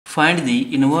Find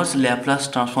the inverse Laplace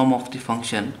transform of the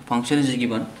function. Function is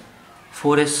given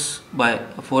 4s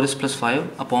plus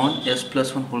 5 upon s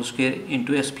plus 1 whole square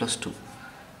into s plus 2.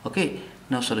 Okay,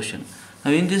 now solution.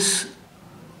 Now in this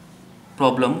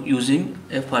problem using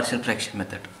a partial fraction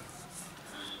method.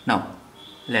 Now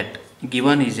let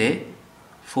given is a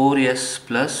 4s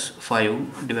plus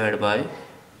 5 divided by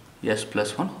s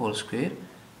plus 1 whole square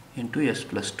into s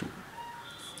plus 2.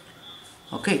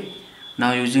 Okay,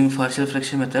 now using partial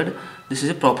fraction method, this is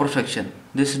a proper fraction.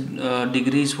 This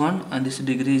degree is 1 and this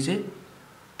degree is a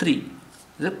 3.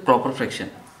 This is a proper fraction.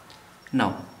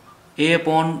 Now a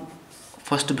upon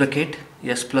first bracket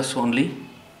s plus only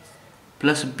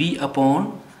plus b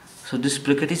upon, so this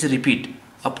bracket is repeat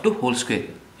up to whole square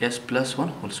s plus 1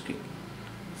 whole square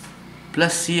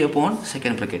plus c upon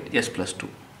second bracket s plus 2.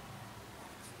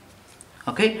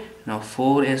 Okay, now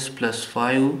 4s plus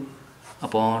 5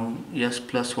 upon s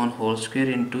plus 1 whole square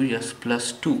into s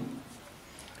plus 2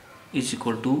 is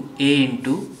equal to a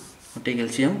into, take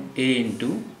LCM, a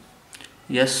into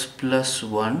s plus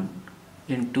 1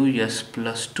 into s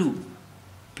plus 2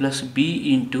 plus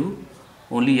b into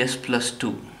only s plus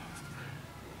 2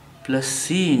 plus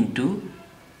c into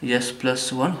s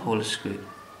plus 1 whole square.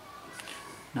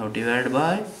 Now divided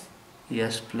by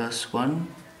s plus 1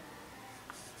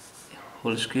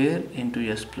 whole square into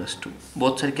s plus 2.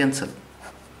 Both sides cancel.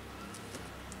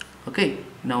 Okay,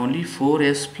 now only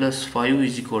 4s plus 5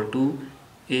 is equal to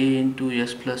a into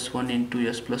s plus 1 into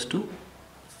s plus 2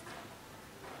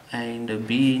 and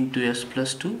b into s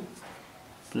plus 2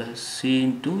 plus c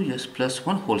into s plus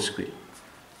 1 whole square.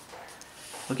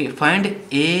 Okay, find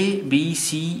a, b,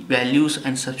 c values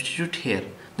and substitute here.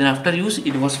 Then after use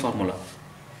inverse formula.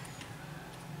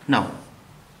 Now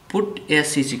put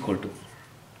s is equal to,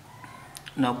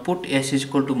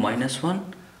 minus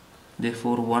 1,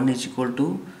 therefore 1 is equal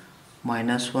to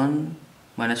minus 1,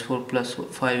 minus 4 plus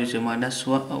 5 is a minus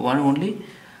 1 only,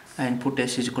 and put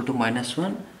s is equal to minus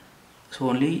 1, so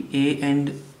only a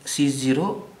and c is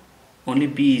 0, only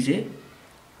b is a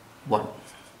 1,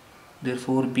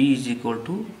 therefore b is equal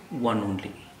to 1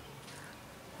 only.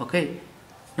 Okay,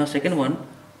 now second one,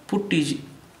 put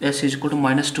s is equal to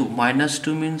minus 2. Minus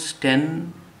 2 means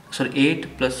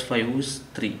 8 plus 5 is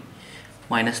 3,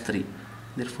 minus 3,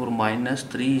 therefore minus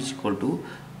 3 is equal to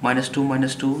minus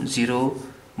 2 0,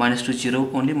 minus 2 0,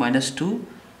 only minus 2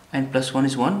 and plus 1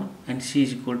 is 1, and c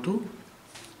is equal to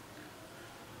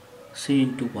c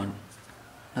into 1.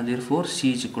 Now therefore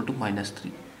c is equal to minus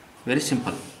 3. Very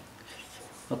simple.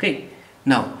 Okay,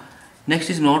 now next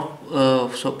is not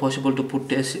so possible to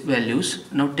put s values.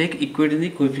 Now take equating the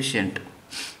coefficient.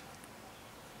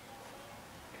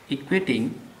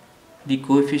 Equating the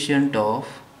coefficient of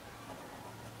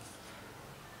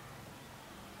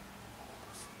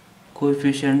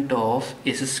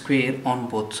s square on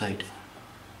both sides.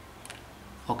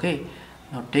 Okay,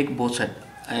 now take both sides.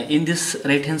 In this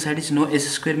right hand side is no s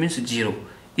square means 0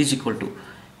 is equal to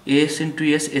s into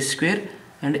s square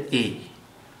and a.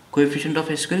 Coefficient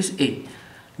of s square is a.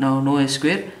 Now no s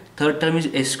square, third term is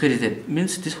s square is there,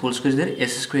 means this whole square is there,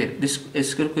 s square, this s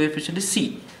square coefficient is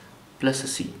c plus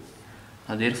c.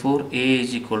 Now therefore a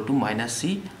is equal to minus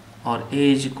c, or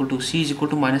a is equal to c is equal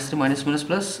to minus 3 minus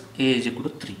plus a is equal to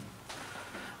 3.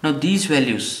 Now these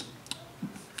values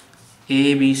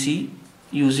a, b, c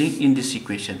using in this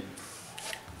equation.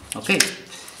 Okay,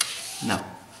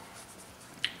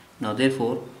 now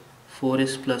therefore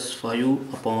 4s plus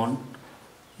 5 upon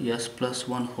s plus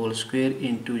 1 whole square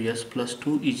into s plus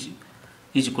 2 is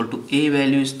equal to a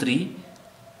value is 3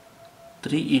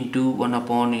 into 1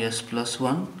 upon s plus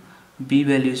 1, b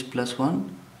value is plus 1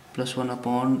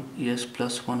 upon s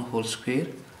plus 1 whole square.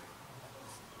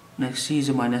 Next c is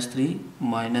a minus 3,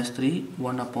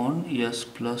 1 upon s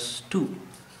plus 2.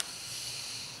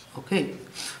 Okay,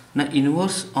 now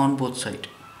inverse on both sides.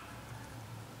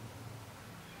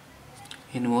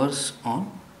 Inverse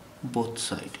on both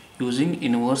sides using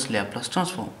inverse Laplace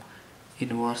transform.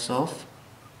 Inverse of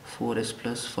 4s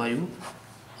plus 5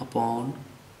 upon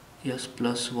s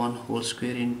plus 1 whole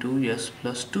square into s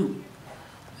plus 2,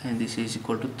 and this is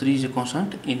equal to 3 is a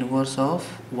constant. Inverse of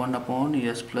 1 upon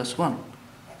s plus 1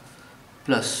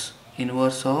 plus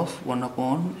inverse of 1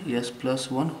 upon s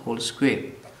plus 1 whole square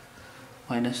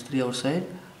minus 3 outside,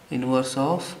 inverse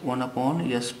of 1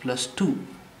 upon s plus 2,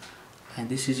 and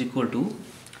this is equal to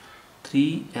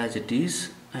 3 as it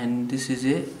is, and this is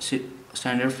a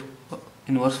standard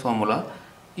inverse formula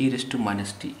e raised to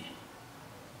minus t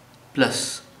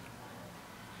plus,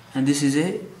 and this is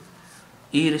a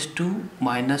e raised to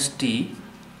minus t.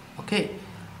 Okay,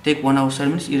 take 1 outside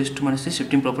means e raised to minus t,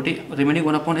 shifting property, remaining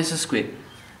 1 upon s square,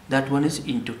 that one is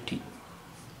into t.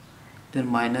 then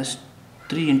minus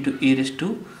 3 into e raised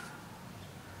to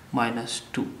minus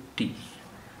 2t,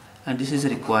 and this is a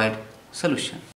required solution.